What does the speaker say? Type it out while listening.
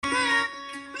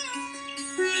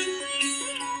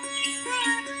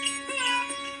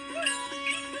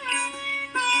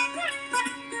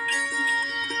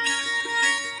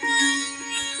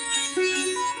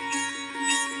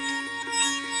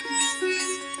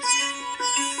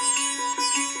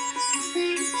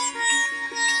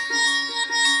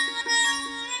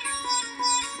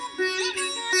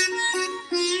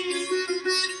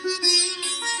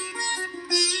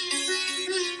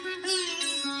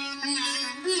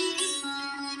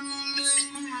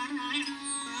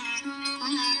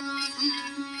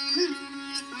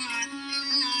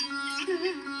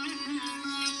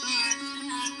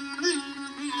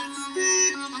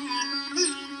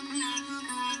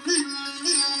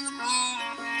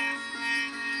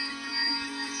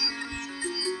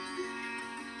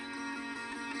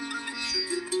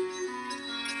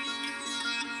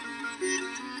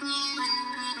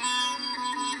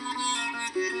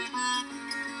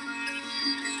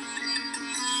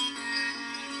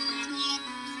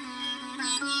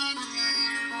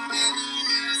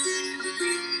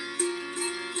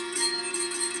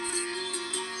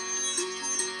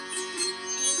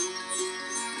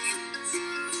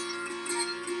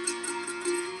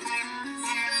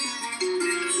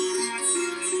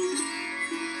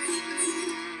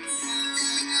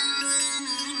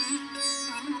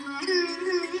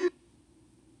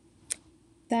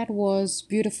That was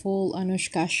beautiful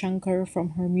Anushka Shankar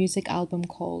from her music album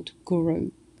called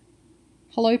Guru.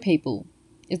 Hello, people.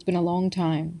 It's been a long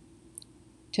time.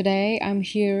 Today I'm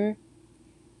here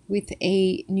with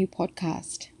a new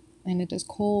podcast, and it is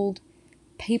called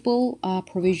People Are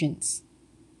Provisions.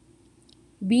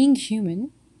 Being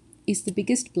human is the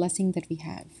biggest blessing that we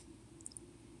have.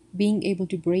 Being able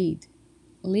to breathe,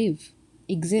 live,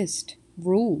 exist,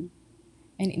 rule,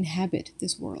 and inhabit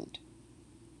this world.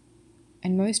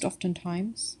 And most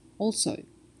oftentimes, also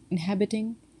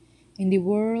inhabiting in the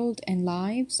world and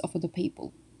lives of other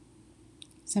people.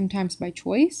 Sometimes by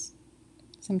choice,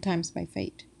 sometimes by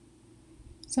fate,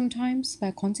 sometimes by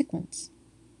consequence,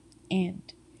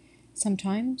 and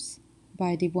sometimes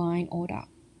by divine order.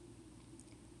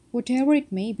 Whatever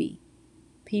it may be,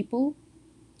 people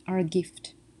are a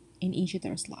gift in each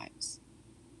other's lives.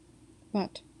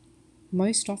 But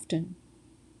most often,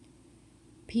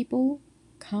 people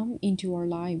come into our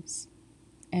lives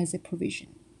as a provision.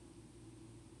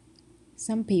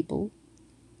 Some people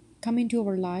come into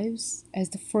our lives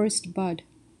as the first bud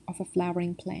of a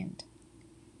flowering plant,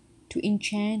 to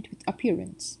enchant with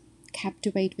appearance,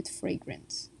 captivate with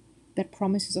fragrance that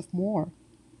promises of more,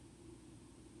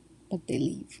 but they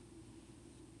leave.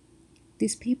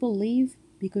 These people leave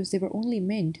because they were only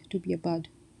meant to be a bud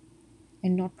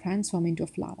and not transform into a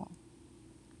flower.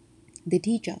 They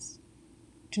teach us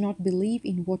to not believe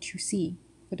in what you see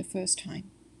for the first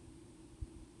time.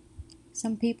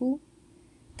 Some people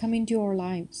come into our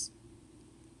lives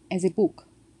as a book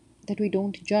that we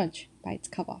don't judge by its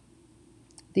cover.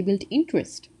 They build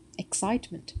interest,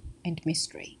 excitement, and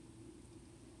mystery,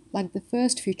 like the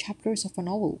first few chapters of a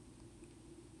novel.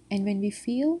 And when we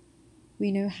feel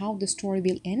we know how the story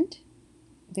will end,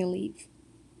 they leave.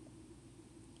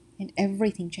 And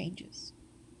everything changes.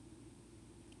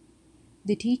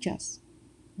 They teach us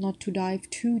not to dive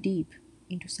too deep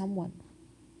into someone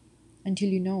until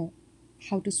you know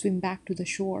how to swim back to the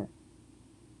shore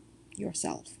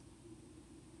yourself.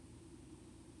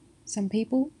 Some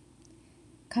people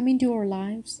come into our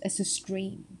lives as a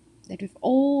stream that we've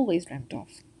always dreamt of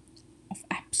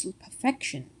absolute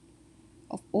perfection,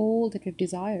 of all that we've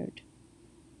desired,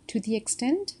 to the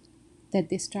extent that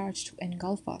they start to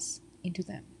engulf us into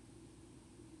them.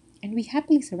 And we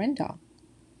happily surrender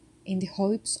in the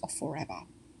hopes of forever.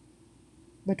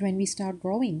 But when we start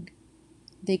growing,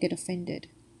 they get offended.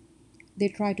 They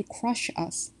try to crush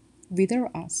us,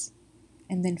 wither us,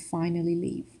 and then finally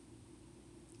leave,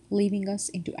 leaving us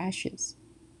into ashes.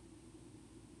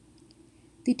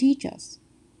 They teach us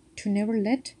to never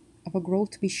let our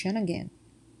growth be shone again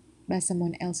by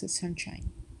someone else's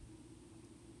sunshine.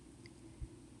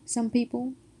 Some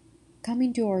people come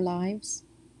into our lives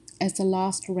as the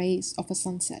last rays of a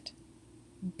sunset,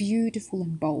 beautiful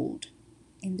and bold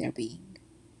in their being,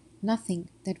 nothing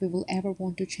that we will ever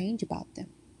want to change about them.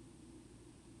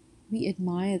 We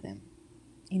admire them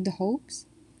in the hopes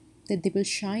that they will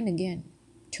shine again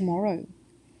tomorrow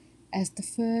as the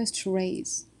first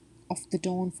rays of the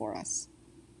dawn for us.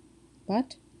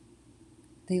 But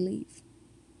they leave.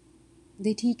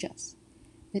 They teach us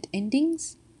that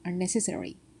endings are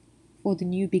necessary for the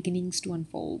new beginnings to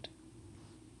unfold.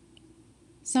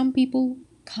 Some people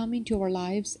come into our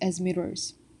lives as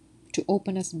mirrors to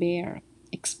open us bare,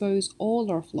 expose all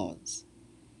our flaws,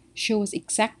 show us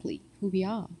exactly who we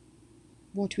are,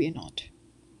 what we are not,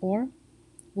 or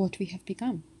what we have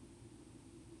become.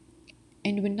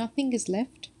 And when nothing is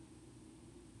left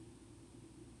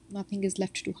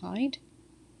to hide,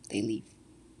 they leave.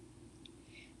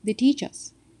 They teach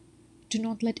us to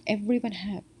not let everyone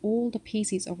have all the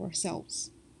pieces of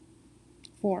ourselves,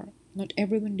 for not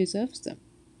everyone deserves them.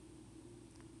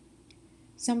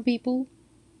 Some people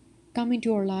come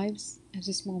into our lives as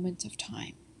just moments of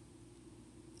time.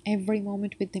 Every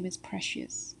moment with them is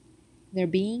precious. Their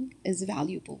being is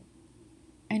valuable,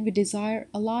 and we desire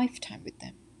a lifetime with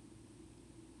them.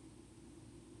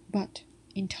 But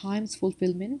in time's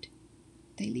fulfillment,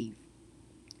 they leave.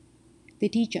 They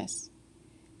teach us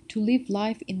to live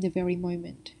life in the very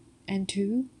moment and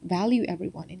to value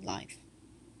everyone in life,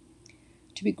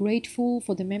 to be grateful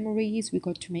for the memories we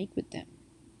got to make with them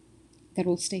that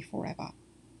will stay forever.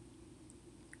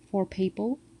 For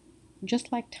people,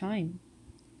 just like time,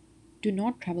 do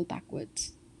not travel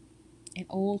backwards, and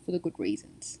all for the good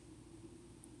reasons.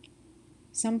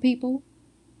 Some people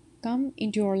come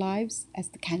into our lives as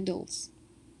the candles.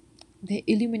 They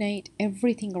illuminate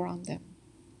everything around them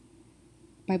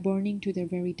by burning to their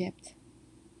very depth.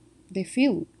 They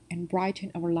fill and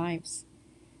brighten our lives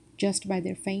just by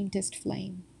their faintest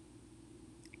flame.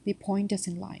 They point us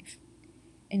in life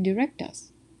and direct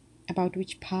us about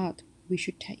which path we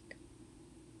should take.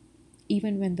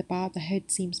 even when the path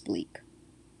ahead seems bleak.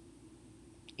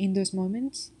 In those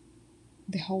moments,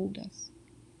 they hold us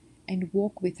and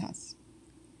walk with us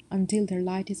until their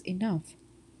light is enough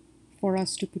for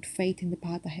us to put faith in the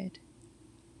path ahead.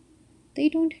 They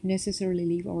don't necessarily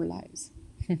live our lives.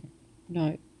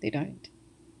 No, they don't.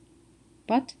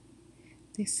 But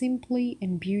they simply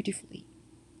and beautifully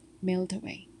melt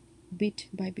away, bit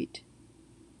by bit,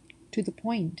 to the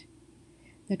point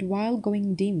that while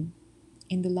going dim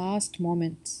in the last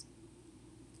moments,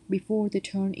 before they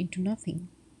turn into nothing,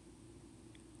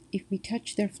 if we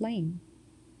touch their flame,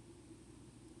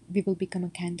 we will become a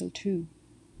candle too,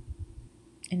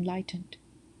 enlightened,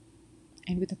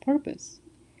 and with a purpose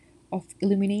of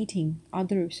illuminating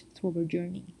others through our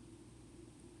journey.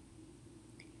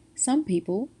 Some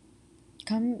people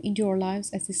come into our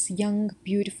lives as this young,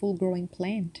 beautiful, growing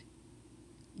plant.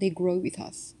 They grow with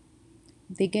us.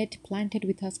 They get planted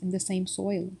with us in the same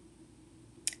soil.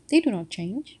 They do not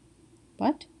change,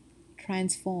 but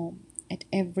transform at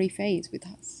every phase with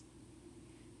us.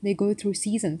 They go through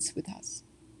seasons with us.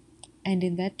 And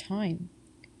in that time,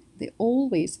 they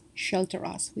always shelter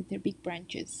us with their big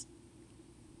branches.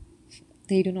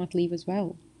 They do not leave as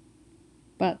well,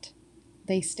 but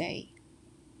they stay.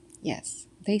 Yes,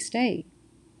 they stay.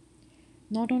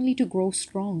 Not only to grow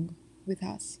strong with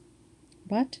us,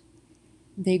 but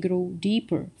they grow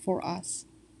deeper for us.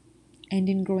 And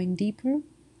in growing deeper,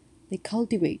 they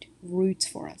cultivate roots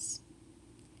for us.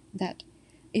 That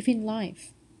if in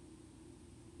life,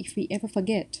 if we ever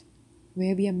forget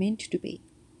where we are meant to be,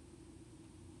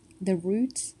 the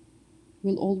roots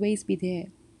will always be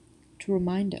there to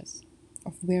remind us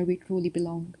of where we truly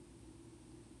belong.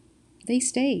 They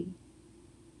stay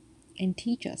and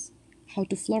teach us how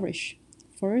to flourish,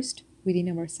 first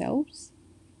within ourselves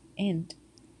and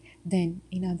then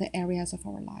in other areas of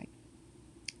our life.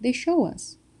 They show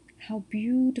us how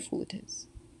beautiful it is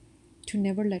to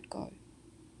never let go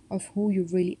of who you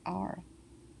really are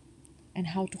and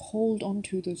how to hold on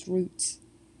to those roots.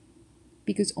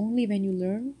 Because only when you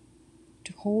learn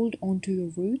to hold on to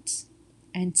your roots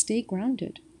and stay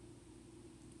grounded,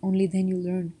 only then you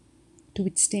learn to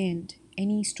withstand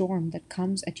any storm that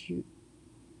comes at you.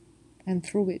 And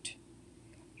through it,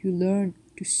 you learn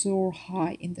to soar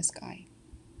high in the sky.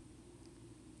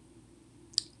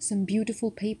 Some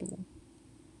beautiful people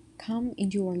come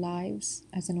into our lives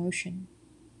as an ocean.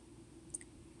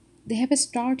 They have a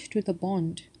start to the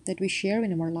bond that we share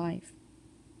in our life.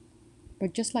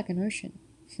 But just like an ocean,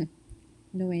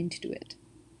 no end to it.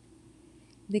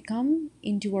 They come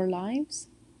into our lives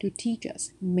to teach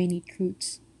us many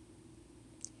truths.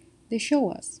 They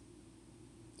show us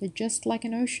that just like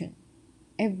an ocean,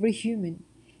 every human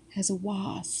has a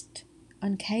vast,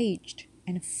 uncaged,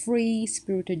 and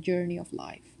free-spirited journey of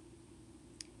life.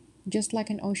 Just like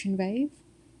an ocean wave,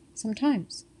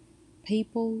 sometimes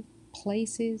people,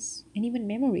 places, and even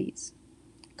memories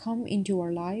come into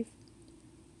our life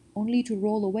only to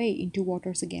roll away into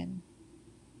waters again.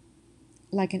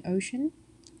 Like an ocean,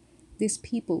 these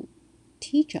people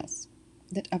teach us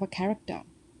that our character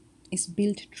is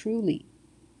built truly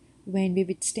when we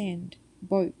withstand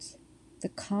both the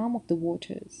calm of the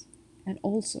waters and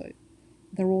also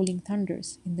the rolling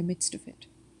thunders in the midst of it.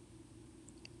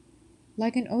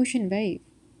 Like an ocean wave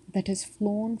that has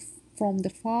flown from the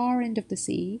far end of the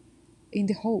sea in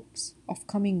the hopes of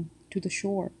coming to the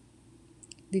shore,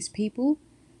 these people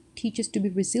teach us to be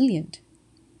resilient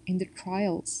in the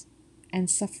trials and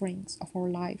sufferings of our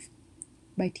life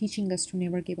by teaching us to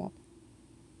never give up.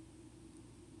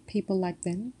 People like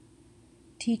them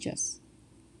teach us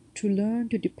to learn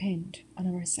to depend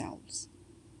on ourselves,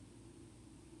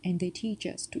 and they teach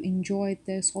us to enjoy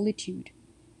the solitude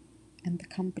and the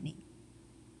company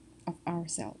of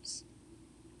ourselves.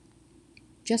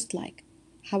 Just like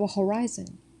how a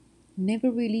horizon never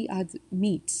really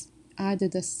meets either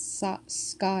the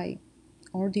sky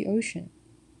or the ocean,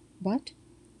 but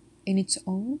in its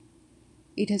own,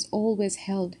 it has always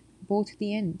held both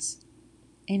the ends,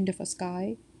 end of a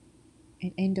sky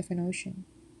and end of an ocean,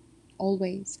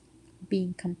 always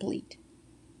being complete.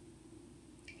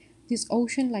 These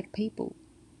ocean-like people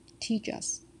teach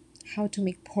us how to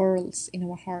make pearls in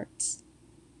our hearts,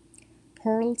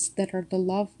 pearls that are the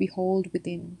love we hold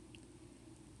within,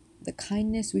 the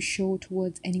kindness we show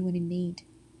towards anyone in need,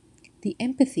 the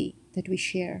empathy that we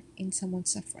share in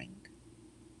someone's suffering,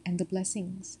 and the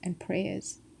blessings and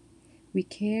prayers we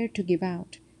care to give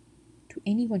out to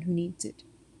anyone who needs it.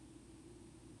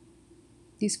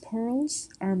 These pearls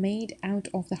are made out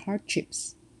of the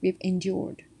hardships we've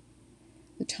endured,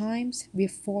 the times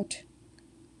we've fought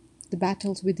the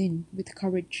battles within with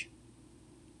courage,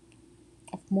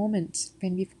 of moments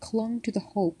when we've clung to the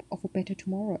hope of a better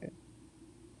tomorrow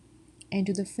and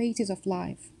to the phases of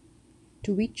life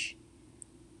to which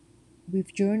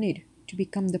we've journeyed to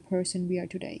become the person we are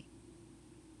today.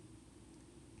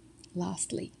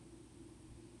 Lastly,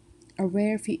 a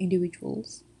rare few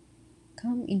individuals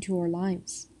come into our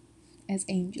lives as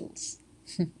angels,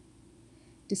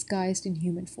 disguised in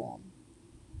human form.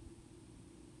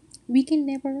 We can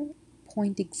never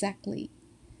point exactly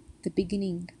the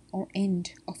beginning or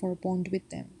end of our bond with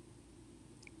them.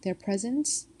 Their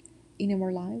presence in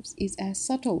our lives is as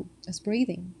subtle as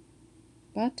breathing,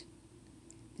 but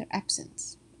their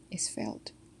absence is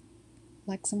felt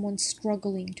like someone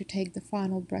struggling to take the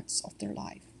final breaths of their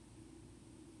life.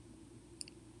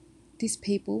 These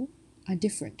people are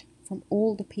different from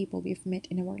all the people we've met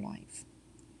in our life.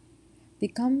 They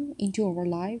come into our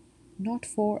life not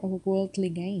for our worldly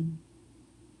gain,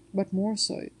 but more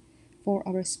so for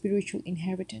our spiritual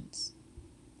inheritance.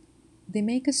 They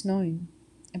make us known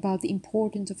about the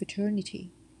importance of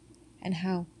eternity and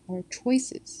how our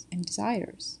choices and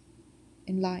desires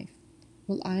in life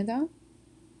will either,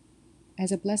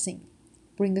 as a blessing,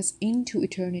 bring us into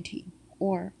eternity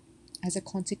or, as a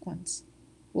consequence,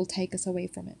 will take us away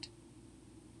from it.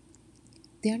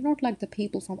 They are not like the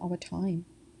people from our time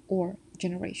or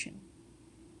generation.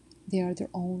 They are their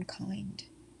own kind,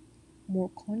 more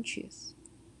conscious,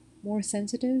 more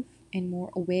sensitive, and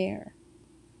more aware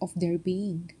of their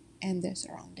being and their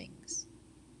surroundings.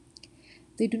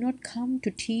 They do not come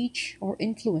to teach or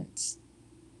influence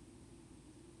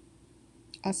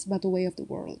us by the way of the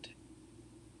world.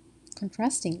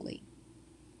 Contrastingly,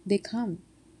 they come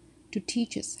to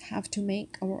teach us how to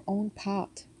make our own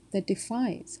path that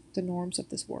defies the norms of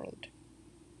this world.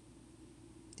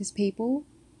 These people,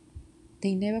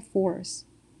 they never force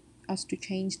us to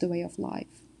change the way of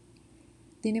life.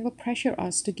 They never pressure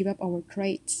us to give up our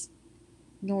traits,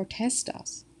 nor test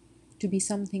us to be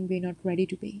something we're not ready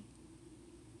to be.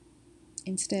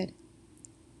 Instead,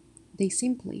 they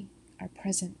simply are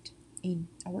present in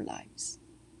our lives.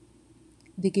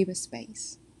 They give us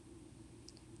space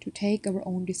to take our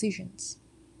own decisions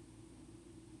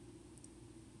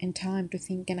and time to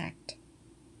think and act.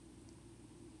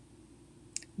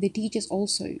 They teach us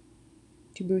also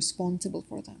to be responsible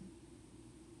for them.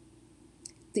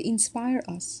 They inspire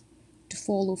us to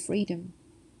follow freedom,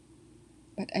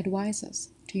 but advise us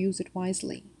to use it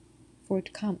wisely, for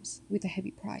it comes with a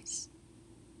heavy price.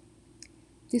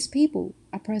 These people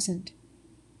are present.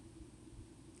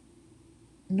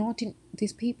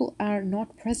 These people are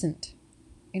not present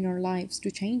in our lives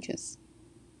to change us,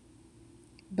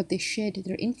 but they shed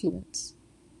their influence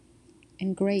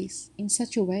and grace in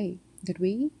such a way that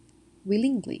we,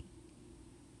 willingly,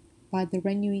 by the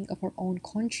renewing of our own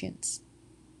conscience,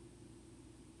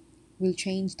 will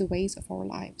change the ways of our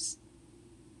lives,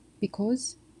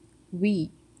 because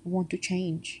we want to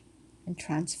change and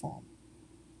transform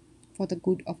for the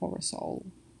good of our soul.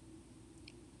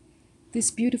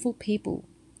 These beautiful people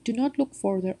do not look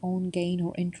for their own gain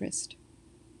or interest.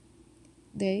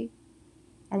 They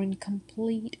are in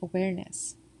complete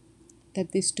awareness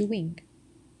that this doing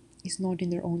is not in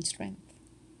their own strength,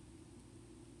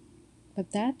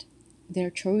 but that they are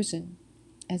chosen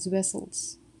as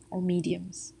vessels or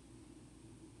mediums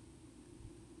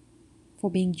for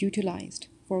being utilized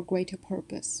for a greater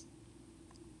purpose,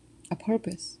 a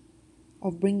purpose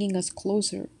of bringing us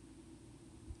closer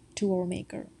to our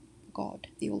Maker, God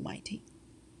the Almighty.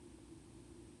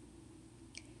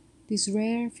 These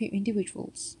rare few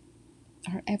individuals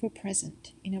are ever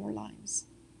present in our lives.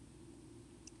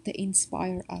 They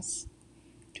inspire us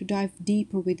to dive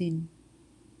deeper within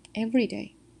every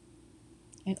day,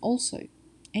 and also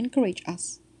encourage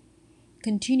us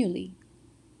continually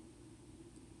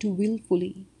to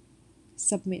willfully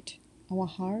submit our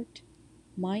heart,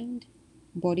 mind,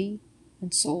 body,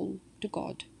 and soul to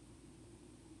God,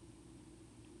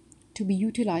 to be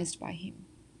utilized by Him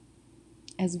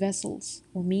as vessels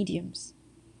or mediums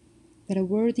that are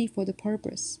worthy for the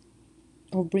purpose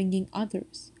of bringing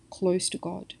others close to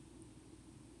God,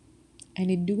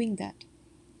 and in doing that,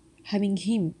 having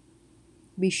Him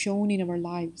be shown in our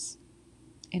lives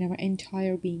and our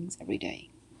entire beings every day.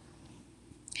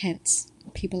 Hence,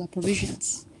 people are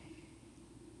provisions.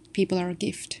 People are a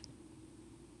gift.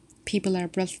 People are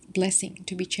a blessing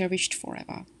to be cherished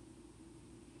forever.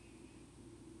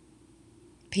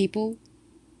 People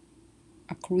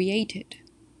are created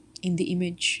in the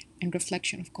image and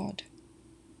reflection of God.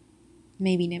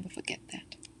 May we never forget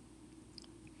that.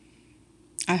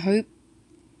 I hope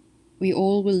we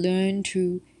all will learn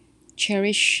to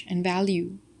cherish and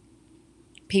value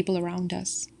people around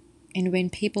us. And when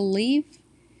people leave,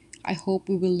 I hope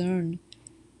we will learn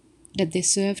that they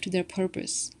served their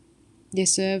purpose, they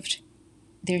served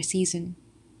their season,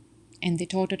 and they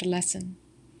taught it a lesson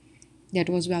that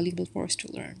was valuable for us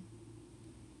to learn.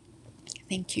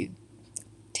 Thank you.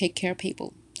 Take care,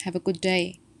 people. Have a good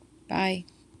day. Bye.